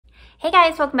Hey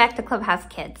guys, welcome back to Clubhouse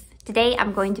Kids. Today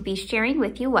I'm going to be sharing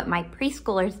with you what my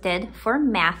preschoolers did for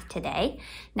math today.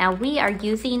 Now we are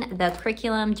using the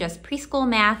curriculum just Preschool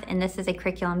Math, and this is a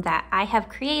curriculum that I have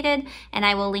created and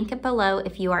I will link it below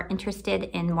if you are interested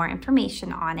in more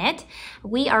information on it.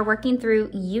 We are working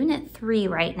through Unit 3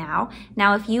 right now.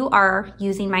 Now if you are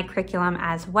using my curriculum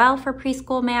as well for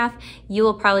Preschool Math, you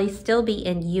will probably still be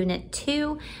in Unit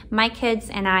 2. My kids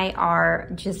and I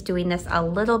are just doing this a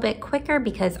little bit quicker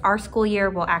because our school year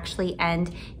will actually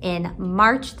end in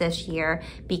March this year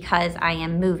because I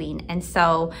am moving. And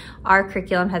so our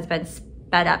curriculum has been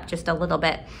sped up just a little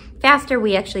bit faster.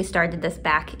 We actually started this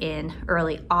back in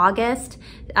early August.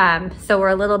 So we're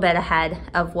a little bit ahead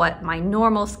of what my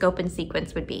normal scope and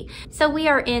sequence would be. So we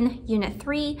are in Unit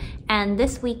 3, and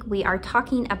this week we are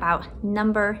talking about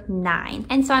number 9.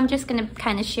 And so I'm just gonna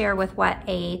kind of share with what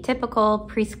a typical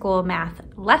preschool math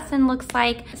lesson looks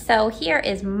like. So here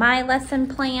is my lesson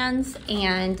plans,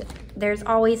 and there's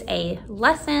always a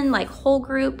lesson, like whole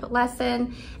group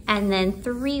lesson, and then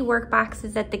 3 work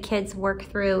boxes that the kids work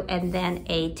through, and then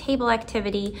a table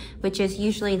activity, which is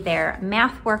usually their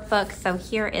math workbook. So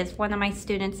here is one of my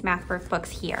students' math workbooks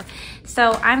here.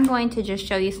 So I'm going to just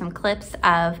show you some clips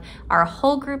of our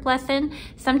whole group lesson.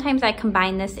 Sometimes I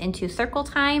combine this into circle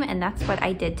time, and that's what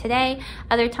I did today.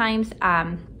 Other times,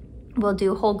 we'll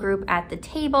do whole group at the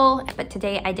table, but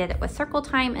today I did it with circle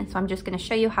time, and so I'm just going to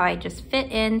show you how I just fit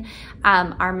in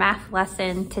our math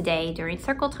lesson today during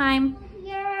circle time.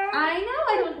 Yeah. I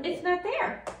know, it's not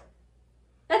there.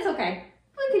 That's okay.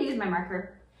 We could use my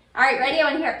marker. All right, ready? I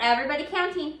want to hear everybody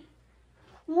counting.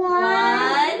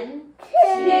 1,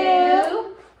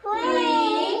 2,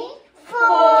 3, 4,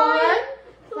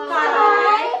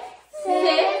 5,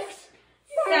 6,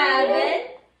 7,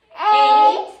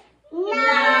 8,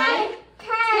 9,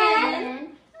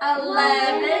 10,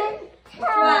 11,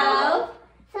 12,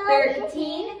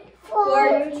 13,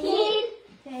 14,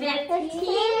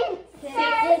 15,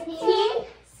 16,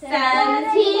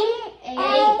 17,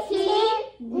 18,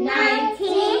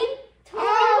 19,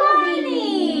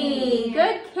 20.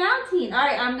 Good counting. All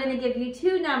right, I'm going to give you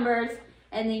 2 numbers,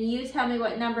 and then you tell me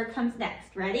what number comes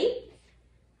next. Ready?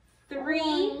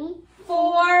 3,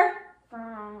 4,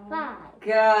 5.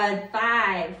 Good.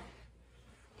 5.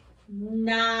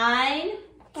 9,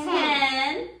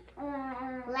 10,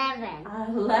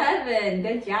 11.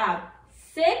 Good job.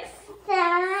 6,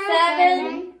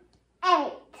 7,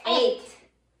 8.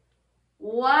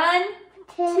 1,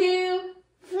 2,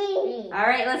 3. All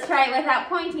right, let's try it without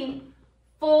pointing.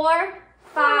 4,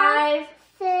 5,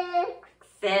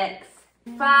 6.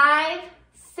 5,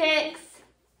 6,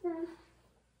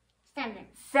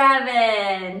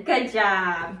 7. Good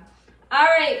job. All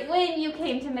right, when you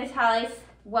came to Miss Holly's,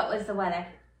 what was the weather?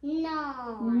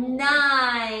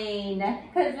 9.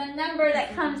 Because the number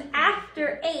that comes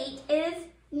after 8 is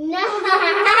 9.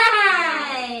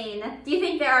 Do you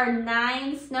think there are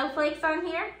 9 snowflakes on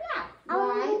here? Yeah.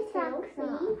 1, 2, 3,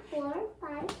 4,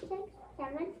 5, 6,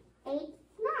 7, 8, 9.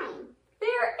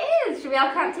 There is. Should we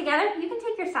all count together? You can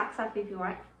take your socks off if you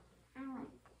want.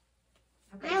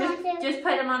 Okay. Just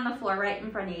put them on the floor right in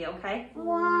front of you, okay?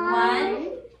 1,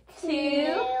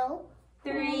 2,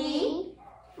 3,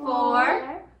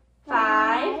 4,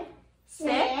 5,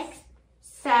 6,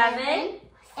 7,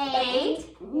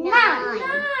 8,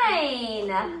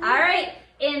 9. All right,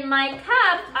 in my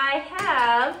cup I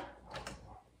have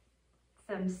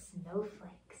some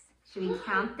snowflakes. Should we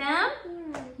count them?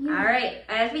 All right,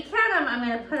 as we count them, I'm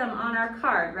going to put them on our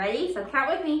card. Ready? So count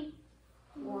with me.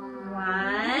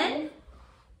 1,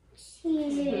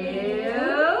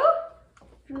 2,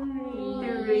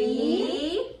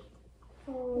 3,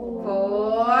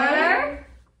 4,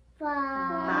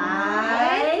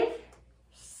 5,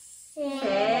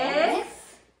 6,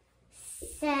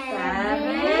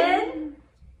 7,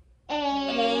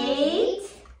 8,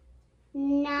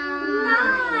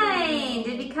 9.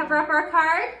 Did we cover up our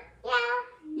card? Yeah.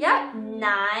 Yep,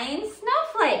 9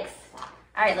 snowflakes.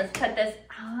 All right, let's put this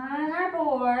on our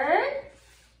board.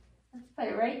 Let's put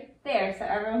it right there so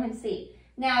everyone can see.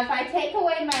 Now, if I take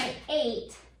away my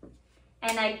 8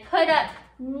 and I put up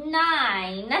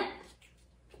 9,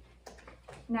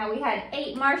 now we had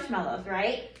 8 marshmallows,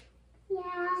 right?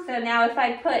 Yeah. So now if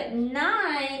I put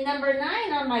number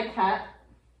 9 on my cup,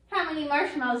 how many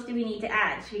marshmallows do we need to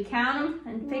add? Should we count them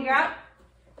and figure out?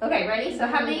 Okay, ready? So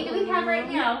how many do we have right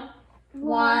now?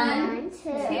 1,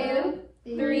 2,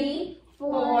 3,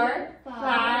 4,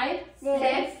 5,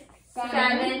 6,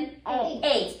 7,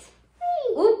 8.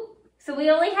 Oop. So we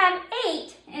only have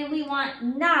 8 and we want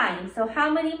 9. So how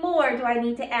many more do I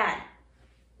need to add?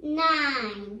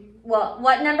 9. Well,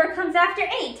 what number comes after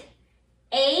 8?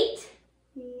 8,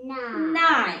 9.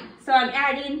 9. So I'm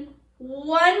adding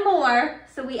one more.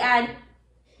 So we add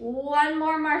one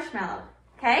more marshmallow,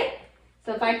 okay?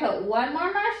 So if I put one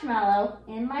more marshmallow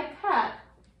in my cup,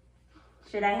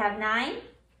 should I have 9?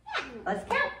 Let's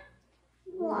count.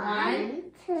 1,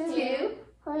 2,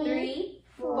 3,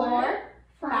 4,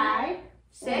 5,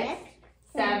 6,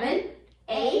 7,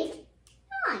 8,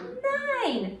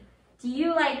 9. Do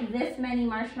you like this many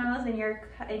marshmallows in your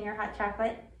hot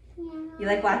chocolate? Yeah. You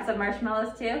like lots of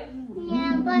marshmallows too?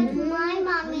 Yeah, but my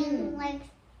mommy likes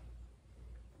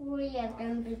 3 of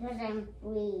them because I'm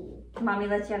 3. Mommy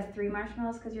lets you have 3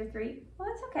 marshmallows because you're 3? Well,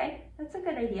 that's okay. That's a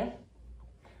good idea.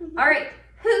 All right,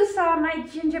 who saw my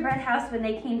gingerbread house when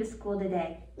they came to school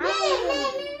today?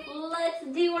 Let's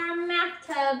do our math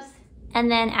tubs. And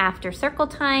then after circle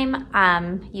time,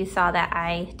 you saw that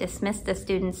I dismissed the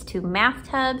students to math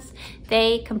tubs.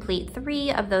 They complete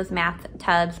 3 of those math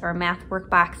tubs or math work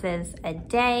boxes a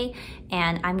day,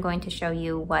 and I'm going to show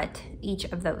you what each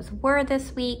of those were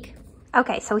this week.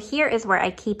 Okay, so here is where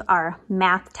I keep our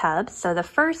math tubs. So the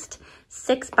first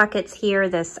 6 buckets here,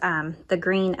 the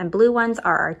green and blue ones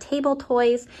are our table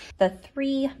toys. The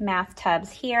 3 math tubs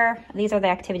here, these are the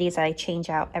activities that I change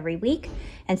out every week.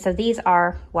 And so these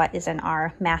are what is in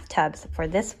our math tubs for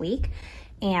this week.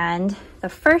 And the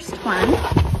first one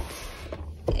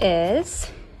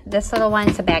is this little one.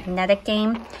 It's a magnetic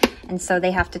game. And so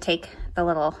they have to take the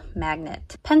little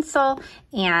magnet pencil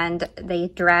and they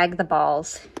drag the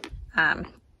balls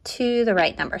to the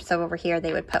right number. So over here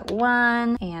they would put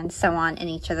 1 and so on in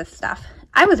each of the stuff.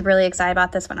 I was really excited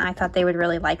about this one. I thought they would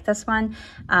really like this one.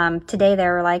 Today they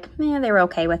were like, they were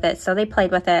okay with it. So they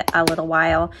played with it a little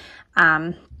while.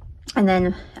 And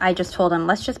then I just told them,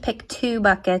 let's just pick 2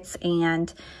 buckets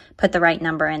and put the right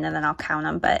number in and then I'll count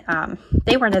them. But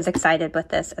they weren't as excited with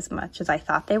this as much as I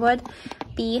thought they would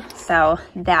be. So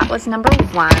that was number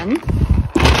 1.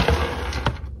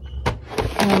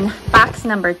 And box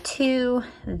number 2,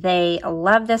 they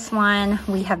love this one.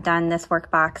 We have done this work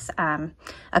box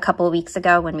a couple of weeks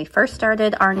ago when we first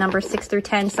started our numbers 6 through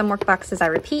 10. Some work boxes I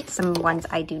repeat, some ones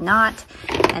I do not.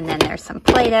 And then there's some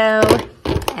Play-Doh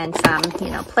and some,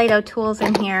 Play-Doh tools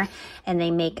in here. And they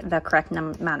make the correct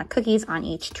amount of cookies on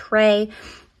each tray.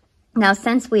 Now,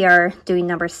 since we are doing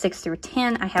numbers 6 through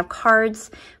 10, I have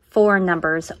cards for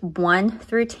numbers 1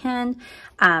 through 10.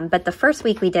 But the first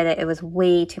week we did it, it was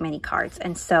way too many cards.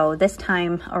 And so this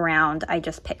time around, I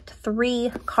just picked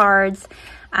 3 cards.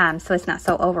 So it's not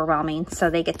so overwhelming. So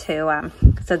they get to,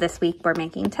 so this week we're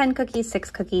making 10 cookies,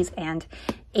 6 cookies, and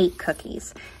 8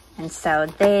 cookies. And so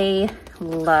they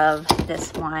love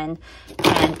this one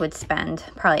and would spend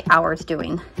probably hours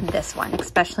doing this one,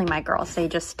 especially my girls.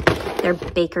 They're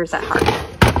bakers at heart.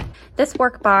 This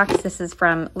work box, this is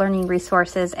from Learning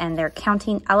Resources, and they're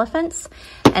counting elephants.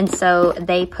 And so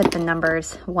they put the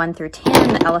numbers 1 through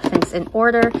 10, the elephants in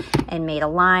order, and made a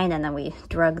line, and then we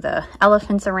drug the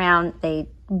elephants around. They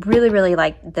really, really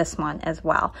like this one as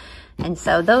well. And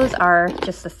so those are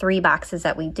just the 3 boxes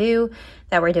that we're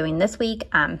doing this week.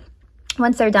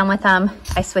 Once they're done with them,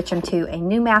 I switch them to a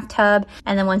new math tub.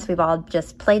 And then once we've all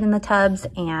just played in the tubs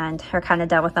and are kind of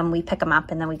done with them, we pick them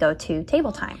up and then we go to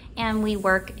table time. And we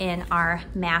work in our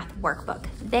math workbook.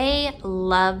 They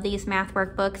love these math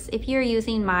workbooks. If you're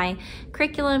using my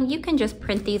curriculum, you can just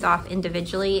print these off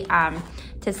individually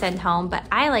to send home, but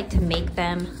I like to make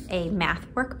them a math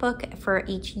workbook for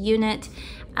each unit.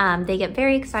 They get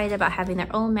very excited about having their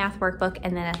own math workbook,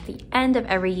 and then at the end of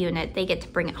every unit, they get to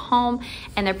bring it home,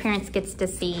 and their parents gets to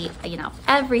see,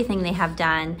 everything they have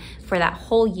done for that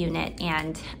whole unit,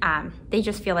 and they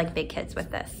just feel like big kids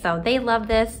with this. So they love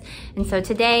this, and so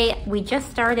today we just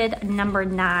started number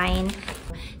 9.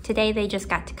 Today they just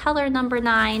got to color number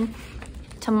 9.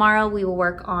 Tomorrow we will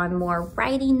work on more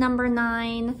writing number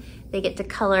 9. They get to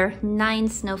color 9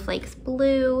 snowflakes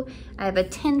blue. I have a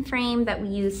 10 frame that we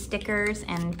use stickers,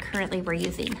 and currently we're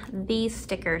using these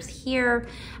stickers here.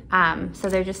 So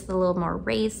they're just a little more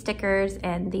raised stickers,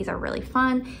 and these are really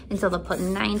fun. And so they'll put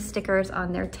 9 stickers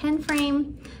on their 10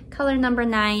 frame, color number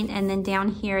 9, and then down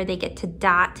here they get to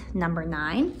dot number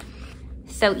 9.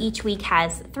 So each week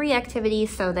has 3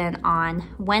 activities. So then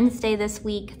on Wednesday this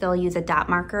week, they'll use a dot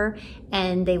marker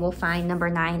and they will find number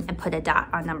 9 and put a dot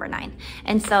on number 9.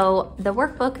 And so the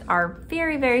workbook are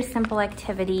very, very simple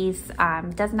activities.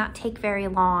 Does not take very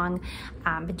long.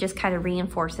 It just kind of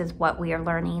reinforces what we are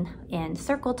learning in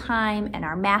circle time and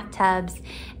our math tubs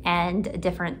and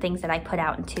different things that I put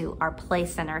out into our play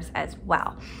centers as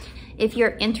well. If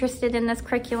you're interested in this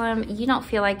curriculum, you don't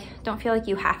feel like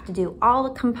you have to do all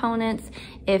the components.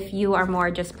 If you are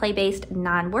more just play-based,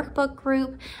 non-workbook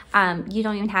group, you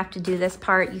don't even have to do this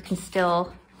part. You can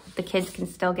still the kids can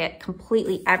still get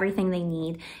completely everything they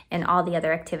need in all the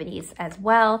other activities as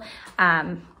well.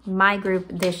 My group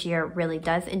this year really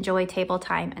does enjoy table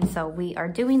time, and so we are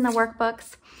doing the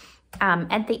workbooks.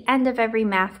 At the end of every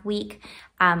math week,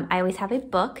 I always have a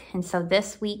book, and so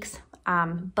this week's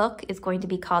book is going to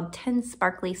be called 10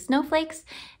 Sparkly Snowflakes,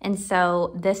 and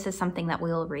so this is something that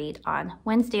we will read on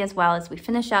Wednesday as well as we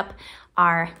finish up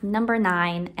our number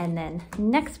 9, and then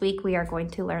next week we are going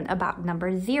to learn about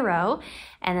number 0,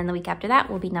 and then the week after that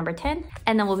will be number 10,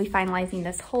 and then we'll be finalizing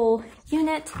this whole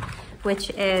unit, which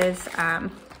is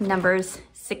numbers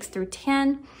 6 through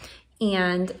 10.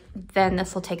 And then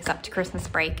this will take us up to Christmas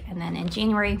break, and then in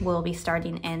January we'll be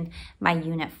starting in my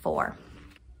unit 4.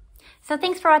 So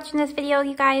thanks for watching this video,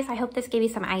 you guys. I hope this gave you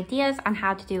some ideas on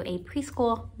how to do a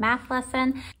preschool math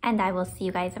lesson, and I will see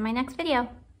you guys in my next video.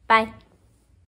 Bye.